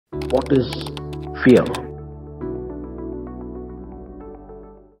what is fear?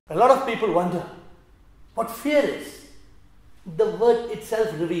 A lot of people wonder what fear is. The word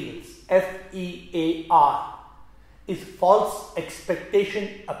itself reveals, F-E-A-R, is false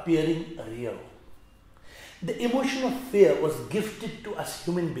expectation appearing real. The emotion of fear was gifted to us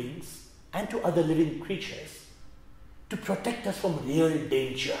human beings and to other living creatures to protect us from real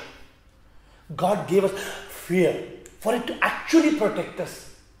danger. God gave us fear for it to actually protect us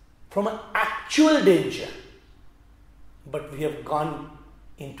from an actual danger. But we have gone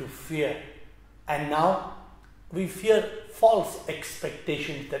into fear, and now we fear false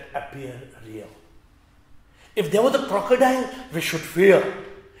expectations that appear real. If there was a crocodile, we should fear.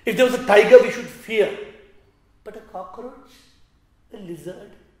 If there was a tiger, we should fear. But a cockroach, a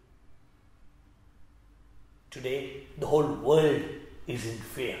lizard? Today, the whole world is in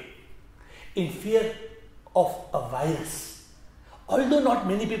fear. In fear of a virus. Although not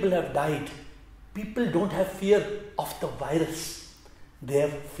many people have died, people don't have fear of the virus. They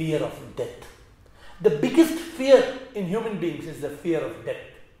have fear of death. The biggest fear in human beings is the fear of death.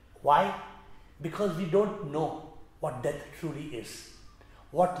 Why? Because we don't know what death truly is.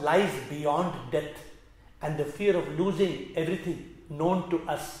 What lies beyond death, and the fear of losing everything known to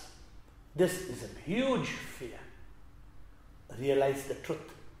us. This is a huge fear. Realize the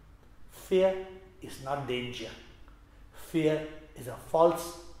truth. Fear is not danger. Fear is a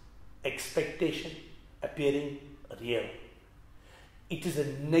false expectation appearing real. It is a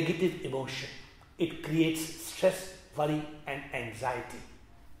negative emotion. It creates stress, worry, and anxiety.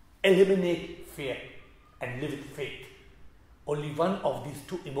 Eliminate fear and live with faith. Only one of these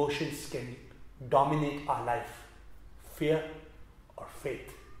two emotions can dominate our life. Fear or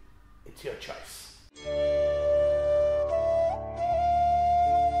faith. It's your choice.